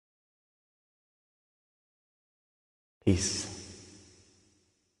Peace.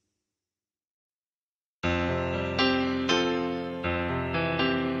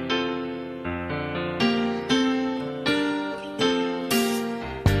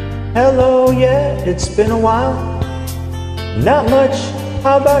 Hello, yeah, it's been a while. Not much,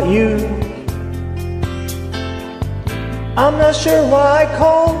 how about you? I'm not sure why I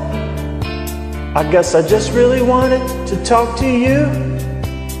called. I guess I just really wanted to talk to you.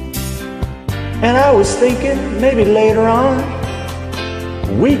 And I was thinking maybe later on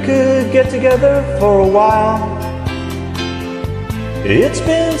we could get together for a while. It's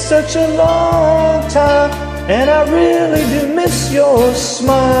been such a long time, and I really do miss your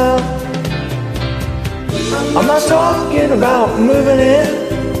smile. I'm not talking about moving in,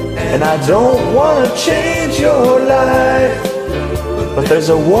 and I don't want to change your life, but there's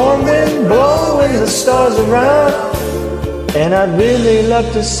a warm wind blowing the stars around, and I'd really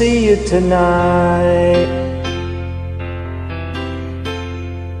love to see you tonight.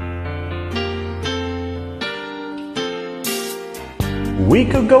 We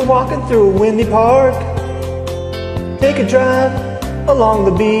could go walking through a windy park, take a drive along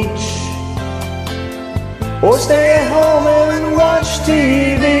the beach, or stay at home and watch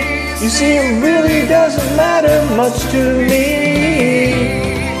TV. You see, it really doesn't matter much to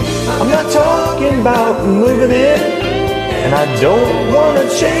me. I'm not talking about moving in, and I don't want to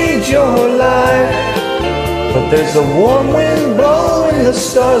change your life, but there's a warm wind blowing the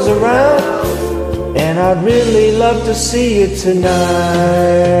stars around, and I'd really love to see you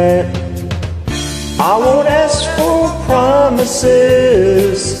tonight. I won't ask for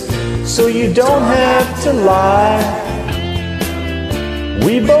promises, so you don't have to lie.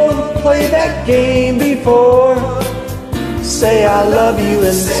 We both played that game before. Say I love you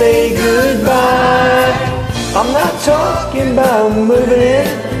and say goodbye. I'm not talking about moving in,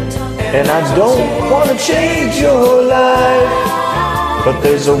 and I don't want to change your life, but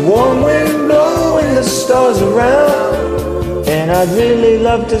there's a warm wind blowing the stars around, and I'd really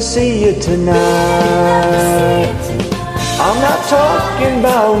love to see you tonight. I'm not talking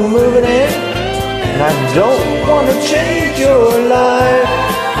about moving in, and I don't want to change your life,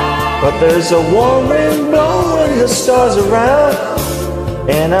 but there's a warm wind blowing the stars around,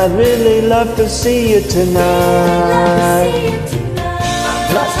 and I'd really love to see you tonight.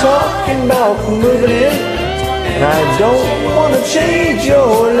 I'm not talking about moving in, and I don't want to change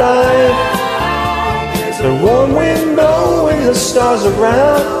your life. There's a warm wind blowing the stars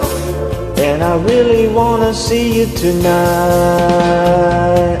around, and I really want to see you tonight.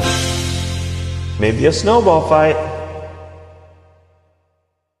 Maybe a snowball fight.